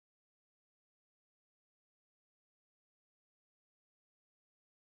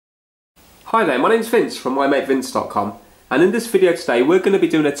Hi there, my name's Vince from mymatevince.com, and in this video today we're going to be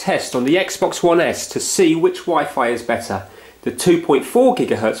doing a test on the Xbox One S to see which Wi-Fi is better, the 2.4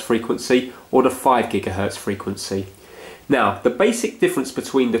 GHz frequency or the 5 GHz frequency. Now, the basic difference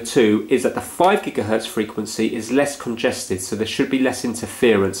between the two is that the 5 GHz frequency is less congested, so there should be less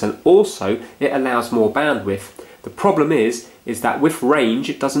interference, and also it allows more bandwidth. The problem is that with range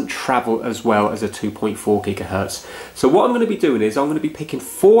it doesn't travel as well as a 2.4 GHz. So what I'm going to be doing is I'm going to be picking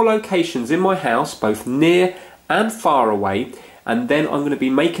 4 locations in my house, both near and far away, and then I'm going to be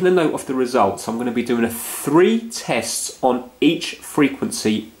making a note of the results. I'm going to be doing 3 tests on each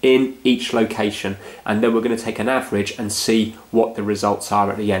frequency in each location, and then we're going to take an average and see what the results are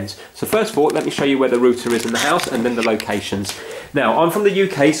at the end. So first of all, let me show you where the router is in the house and then the locations. Now, I'm from the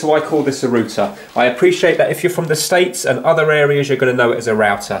UK, so I call this a router. I appreciate that if you're from the States and other areas, you're going to know it as a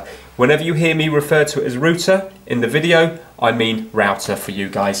router. Whenever you hear me refer to it as router in the video, I mean router for you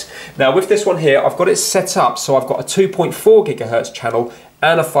guys. Now, with this one here, I've got it set up so I've got a 2.4 GHz channel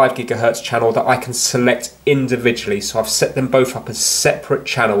and a 5 GHz channel that I can select individually. So I've set them both up as separate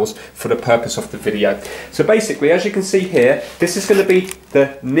channels for the purpose of the video. So basically, as you can see here, this is going to be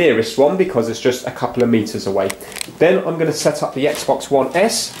the nearest one because it's just a couple of meters away. Then I'm going to set up the Xbox One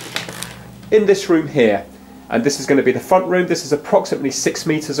S in this room here. And this is going to be the front room. This is approximately 6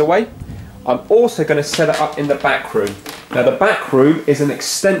 meters away. I'm also going to set it up in the back room. Now, the back room is an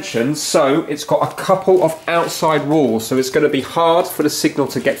extension, so it's got a couple of outside walls, so it's going to be hard for the signal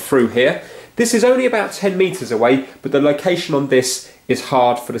to get through here. This is only about 10 meters away, but the location on this is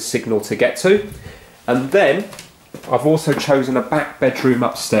hard for the signal to get to. And then I've also chosen a back bedroom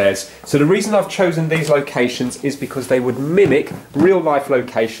upstairs. So the reason I've chosen these locations is because they would mimic real life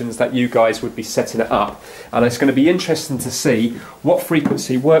locations that you guys would be setting it up. And it's going to be interesting to see what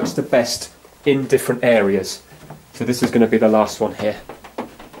frequency works the best in different areas. So this is going to be the last one here.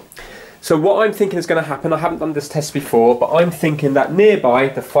 So what I'm thinking is going to happen, I haven't done this test before, but I'm thinking that nearby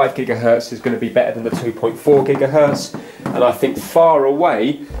the 5 GHz is going to be better than the 2.4 GHz, and I think far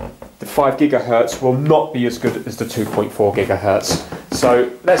away the 5 GHz will not be as good as the 2.4 GHz. So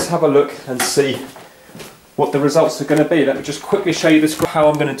let's have a look and see what the results are going to be. Let me just quickly show you this, how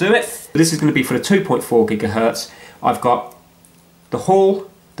I'm going to do it. This is going to be for the 2.4 GHz. I've got the hall,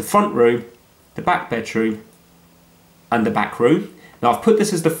 the front room, the back bedroom and the back room. Now, I've put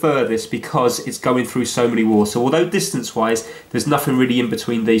this as the furthest because it's going through so many walls. So although distance wise there's nothing really in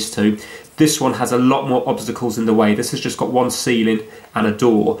between these two, this one has a lot more obstacles in the way. This has just got one ceiling and a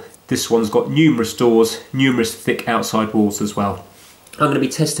door. This one's got numerous doors, numerous thick outside walls as well. I'm going to be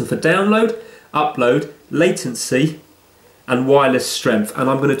testing for download, upload, latency and wireless strength, and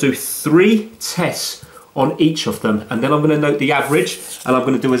I'm going to do 3 tests on each of them, and then I'm going to note the average, and I'm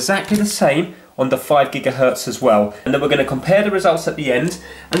going to do exactly the same on the 5 GHz as well, and then we're going to compare the results at the end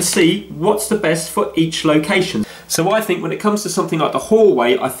and see what's the best for each location. So I think when it comes to something like the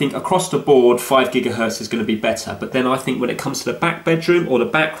hallway, I think across the board 5 GHz is going to be better, but then I think when it comes to the back bedroom or the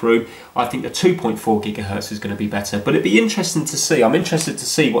back room, I think the 2.4 GHz is going to be better. But it'd be interesting to see, I'm interested to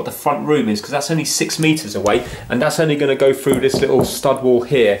see what the front room is, because that's only 6 meters away and that's only going to go through this little stud wall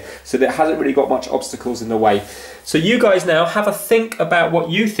here, so that hasn't really got much obstacles in the way. So you guys now have a think about what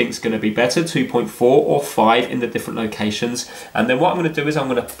you think is going to be better, 2.4 or 5 in the different locations. And then what I'm going to do is I'm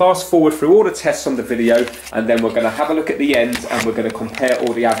going to fast forward through all the tests on the video, and then we're going to have a look at the end and we're going to compare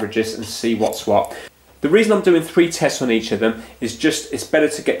all the averages and see what's what. The reason I'm doing 3 tests on each of them is just it's better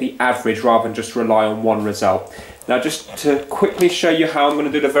to get the average rather than just rely on one result. Now, just to quickly show you how I'm going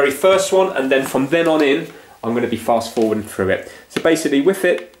to do the very first one, and then from then on in I'm going to be fast forwarding through it. So basically with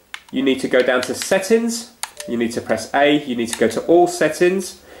it, you need to go down to settings. You need to press A, you need to go to all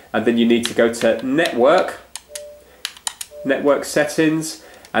settings, and then you need to go to network settings,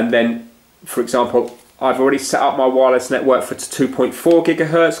 and then, for example, I've already set up my wireless network for 2.4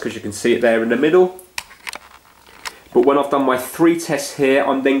 GHz because you can see it there in the middle. But when I've done my 3 tests here,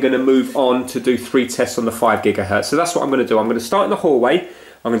 I'm then going to move on to do 3 tests on the 5 GHz. So that's what I'm going to do. I'm going to start in the hallway.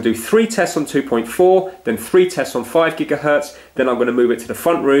 I'm going to do 3 tests on 2.4, then 3 tests on 5 GHz, then I'm going to move it to the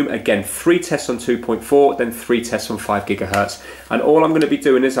front room, again 3 tests on 2.4, then 3 tests on 5 GHz. And all I'm going to be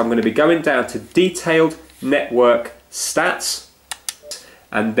doing is I'm going to be going down to detailed network stats,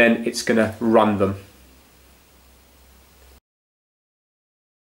 and then it's going to run them.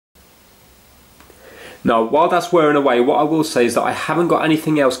 Now, while that's wearing away, what I will say is that I haven't got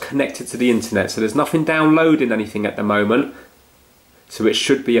anything else connected to the internet, so there's nothing downloading anything at the moment. So it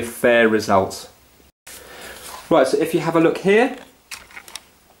should be a fair result. Right, so if you have a look here,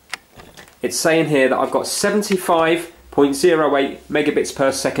 it's saying here that I've got 75.08 megabits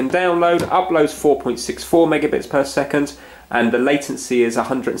per second download, uploads 4.64 megabits per second, and the latency is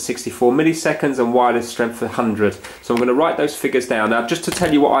 164 milliseconds and wireless strength 100. So I'm going to write those figures down. Now, just to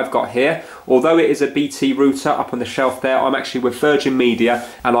tell you what I've got here, although it is a BT router up on the shelf there, I'm actually with Virginmedia,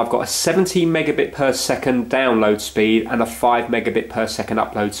 and I've got a 70 megabit per second download speed and a 5 megabit per second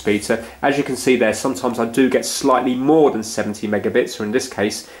upload speed. So as you can see there, sometimes I do get slightly more than 70 megabits, or in this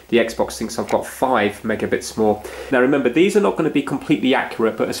case the Xbox thinks I've got 5 megabits more. Now remember, these are not going to be completely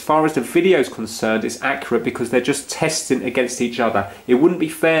accurate, but as far as the video is concerned, it's accurate because they're just testing against each other. It wouldn't be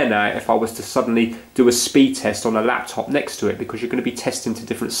fair now if I was to suddenly do a speed test on a laptop next to it, because you're going to be testing to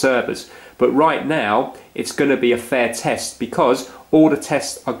different servers. But right now it's going to be a fair test because all the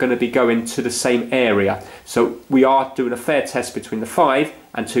tests are going to be going to the same area. So we are doing a fair test between the 5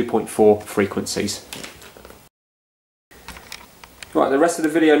 and 2.4 frequencies. Right, the rest of the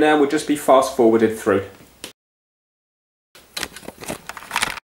video now will just be fast forwarded through.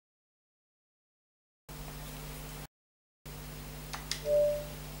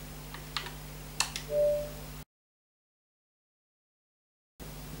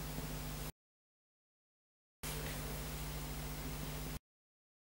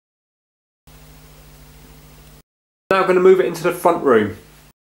 Now I'm going to move it into the front room.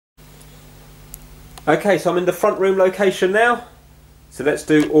 Okay, so I'm in the front room location now. So let's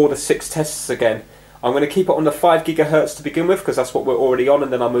do all the 6 tests again. I'm going to keep it on the 5 gigahertz to begin with because that's what we're already on,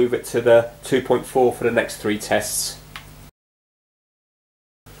 and then I'll move it to the 2.4 for the next 3 tests.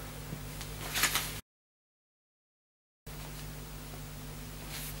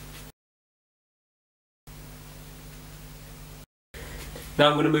 Now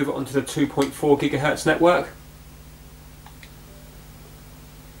I'm going to move it onto the 2.4 gigahertz network.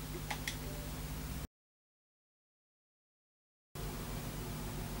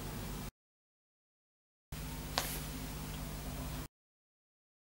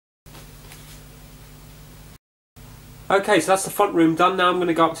 Okay, so that's the front room done. Now I'm going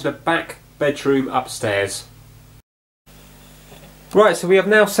to go up to the back bedroom upstairs. Right, so we have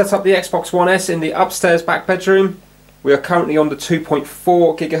now set up the Xbox One S in the upstairs back bedroom. We are currently on the 2.4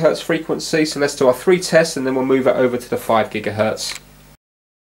 gigahertz frequency, so let's do our 3 tests and then we'll move it over to the 5 gigahertz.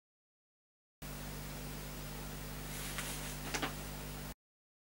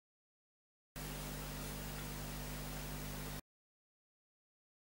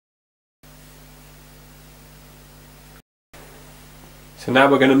 So now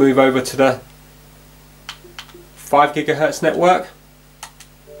we're going to move over to the 5 gigahertz network.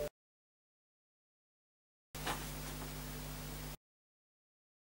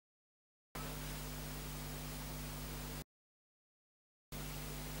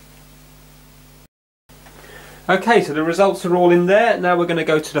 Okay, so the results are all in there. Now we're going to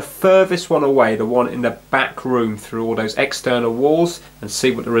go to the furthest one away, the one in the back room through all those external walls, and see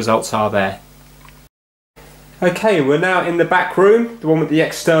what the results are there. Okay, we're now in the back room, the one with the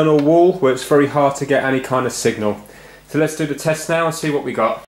external wall where it's very hard to get any kind of signal. So let's do the test now and see what we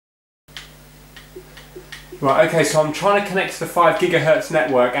got. Right, okay, so I'm trying to connect to the 5 gigahertz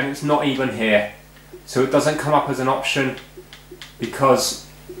network and it's not even here. So it doesn't come up as an option because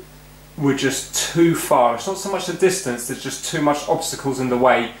we're just too far. It's not so much the distance, there's just too much obstacles in the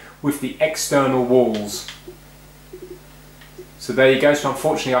way with the external walls. So there you go, so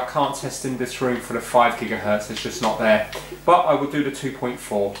unfortunately I can't test in this room for the 5 gigahertz, it's just not there. But I will do the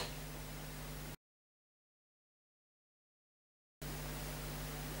 2.4.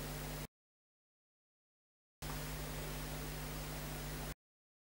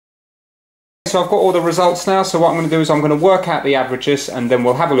 So I've got all the results now, so what I'm going to do is I'm going to work out the averages and then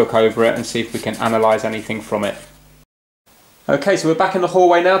we'll have a look over it and see if we can analyse anything from it. Okay, so we're back in the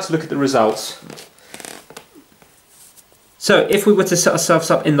hallway now to look at the results. So if we were to set ourselves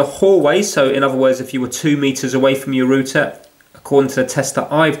up in the hallway, so in other words if you were 2 meters away from your router, according to the test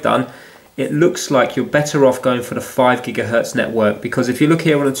that I've done, it looks like you're better off going for the 5 gigahertz network, because if you look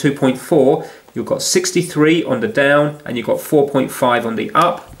here on the 2.4, you've got 63 on the down and you've got 4.5 on the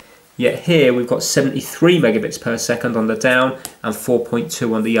up, yet here we've got 73 megabits per second on the down and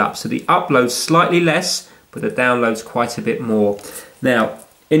 4.2 on the up. So the upload's slightly less, but the download's quite a bit more. Now,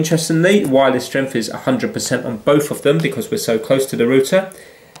 interestingly, wireless strength is 100% on both of them because we're so close to the router.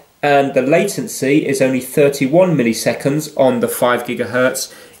 And the latency is only 31 milliseconds on the 5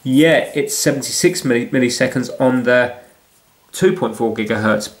 gigahertz, yet it's 76 milliseconds on the 2.4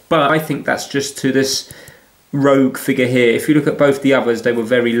 gigahertz. But I think that's just to this rogue figure here. If you look at both the others, they were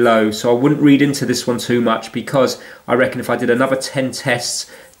very low. So I wouldn't read into this one too much, because I reckon if I did another 10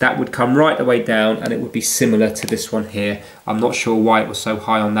 tests, that would come right the way down and it would be similar to this one here. I'm not sure why it was so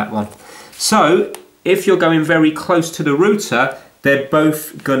high on that one. So if you're going very close to the router, they're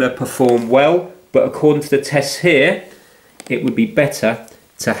both going to perform well, but according to the tests here, it would be better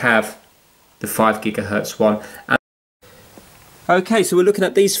to have the 5 gigahertz one. Okay, so we're looking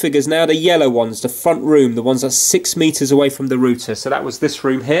at these figures now, the yellow ones, the front room, the ones that's 6 meters away from the router. So that was this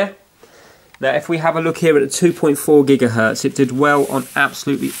room here. Now if we have a look here at the 2.4 gigahertz, it did well on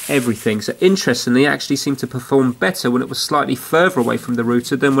absolutely everything. So interestingly, it actually seemed to perform better when it was slightly further away from the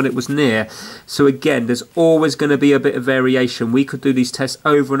router than when it was near. So again, there's always going to be a bit of variation. We could do these tests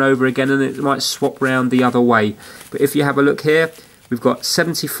over and over again and it might swap round the other way. But if you have a look here, we've got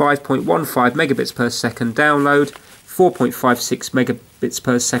 75.15 megabits per second download, 4.56 megabits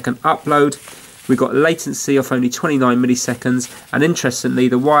per second upload. We've got latency of only 29 milliseconds, and interestingly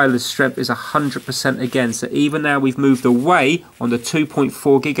the wireless strength is 100% again, so even now we've moved away on the 2.4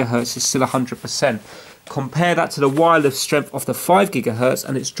 gigahertz, it's still 100%. Compare that to the wireless strength of the 5 gigahertz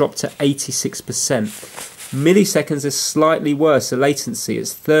and it's dropped to 86%. Milliseconds is slightly worse, the latency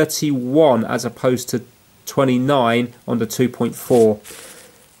is 31 as opposed to 29 on the 2.4.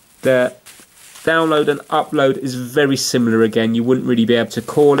 The download and upload is very similar again, you wouldn't really be able to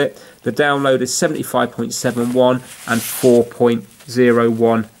call it. The download is 75.71 and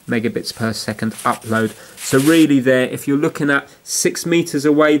 4.01 megabits per second upload. So really there, if you're looking at 6 meters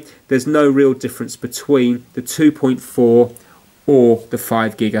away, there's no real difference between the 2.4 or the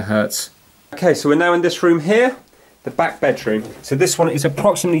 5 gigahertz. Okay, so we're now in this room here, the back bedroom. So this one is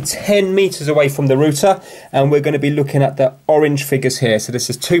approximately 10 meters away from the router, and we're going to be looking at the orange figures here. So this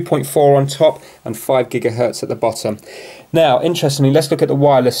is 2.4 on top and 5 gigahertz at the bottom. Now, interestingly, let's look at the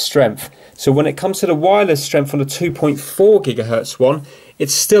wireless strength. So when it comes to the wireless strength on the 2.4 gigahertz one,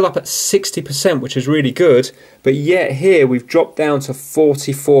 it's still up at 60%, which is really good, but yet here we've dropped down to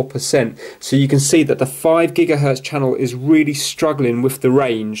 44%. So you can see that the 5 gigahertz channel is really struggling with the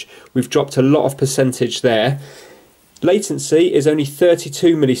range. We've dropped a lot of percentage there. Latency is only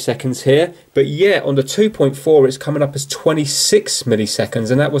 32 milliseconds here, but yet on the 2.4 it's coming up as 26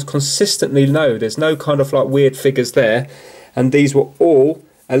 milliseconds, and that was consistently low. There's no kind of like weird figures there, and these were all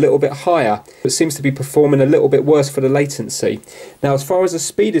a little bit higher. It seems to be performing a little bit worse for the latency. Now as far as the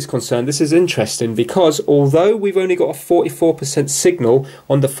speed is concerned, this is interesting because although we've only got a 44% signal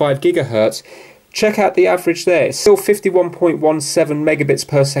on the 5 gigahertz, check out the average there. It's still 51.17 megabits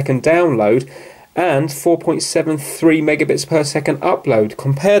per second download and 4.73 megabits per second upload.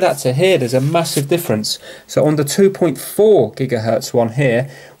 Compare that to here, there's a massive difference. So on the 2.4 gigahertz one here,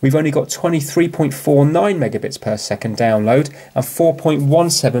 we've only got 23.49 megabits per second download and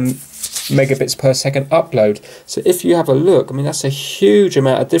 4.17 megabits per second upload. So if you have a look, I mean that's a huge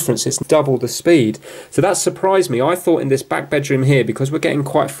amount of difference. It's double the speed. So that surprised me. I thought in this back bedroom here, because we're getting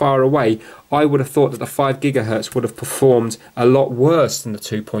quite far away, I would have thought that the 5 gigahertz would have performed a lot worse than the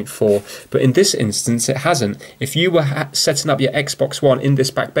 2.4, but in this instance it hasn't. If you were setting up your Xbox One in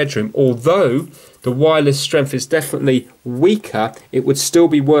this back bedroom, although the wireless strength is definitely weaker, it would still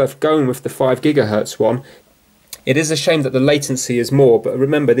be worth going with the 5 gigahertz one. It is a shame that the latency is more, but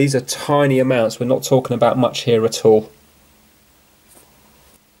remember these are tiny amounts, we're not talking about much here at all.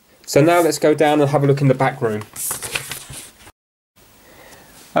 So now let's go down and have a look in the back room.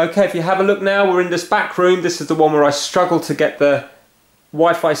 Okay, if you have a look now, we're in this back room. This is the one where I struggle to get the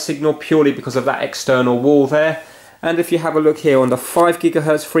Wi-Fi signal purely because of that external wall there. And if you have a look here on the 5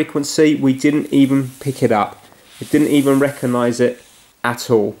 gigahertz frequency, we didn't even pick it up. It didn't even recognize it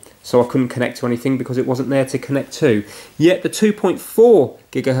at all. So I couldn't connect to anything because it wasn't there to connect to. Yet the 2.4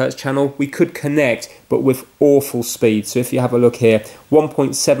 gigahertz channel we could connect, but with awful speed. So if you have a look here,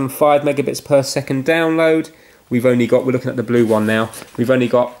 1.75 megabits per second download. We've only got, we're looking at the blue one now, we've only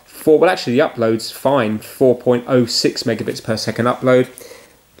got 4, well actually the upload's fine, 4.06 megabits per second upload.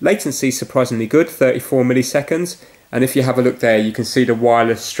 Latency surprisingly good, 34 milliseconds. And if you have a look there, you can see the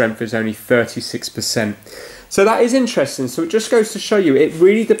wireless strength is only 36%. So that is interesting. So it just goes to show you, it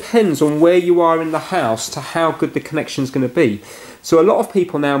really depends on where you are in the house to how good the connection is going to be. So a lot of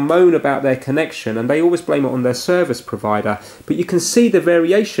people now moan about their connection and they always blame it on their service provider. But you can see the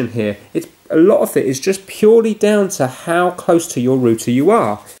variation here. A lot of it is just purely down to how close to your router you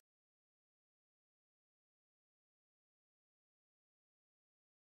are.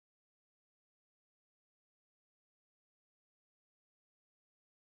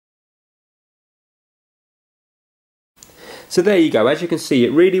 So there you go, as you can see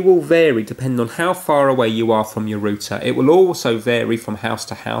it really will vary depending on how far away you are from your router. It will also vary from house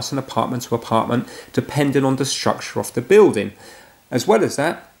to house and apartment to apartment depending on the structure of the building. As well as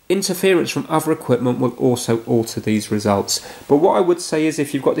that, interference from other equipment will also alter these results. But what I would say is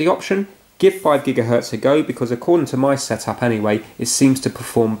if you've got the option, give 5 gigahertz a go, because according to my setup anyway, it seems to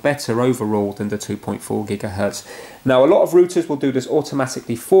perform better overall than the 2.4 gigahertz. Now a lot of routers will do this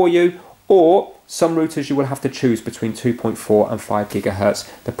automatically for you, Or some routers you will have to choose between 2.4 and 5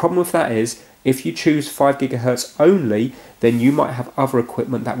 gigahertz. The problem with that is, if you choose 5 gigahertz only, then you might have other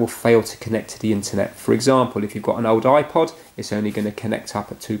equipment that will fail to connect to the internet. For example, if you've got an old iPod, it's only going to connect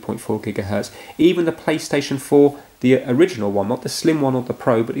up at 2.4 gigahertz. Even the PlayStation 4, the original one, not the slim one or the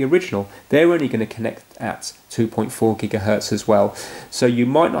Pro, but the original, they're only going to connect at 2.4 gigahertz as well. So you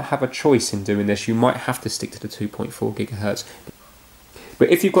might not have a choice in doing this. You might have to stick to the 2.4 gigahertz. But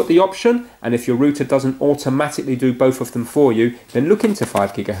if you've got the option, and if your router doesn't automatically do both of them for you, then look into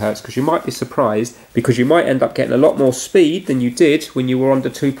 5 gigahertz, because you might be surprised, because you might end up getting a lot more speed than you did when you were on the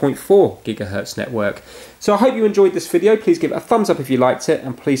 2.4 gigahertz network. So I hope you enjoyed this video. Please give it a thumbs up if you liked it,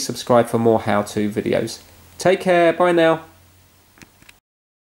 and please subscribe for more how-to videos. Take care, bye now.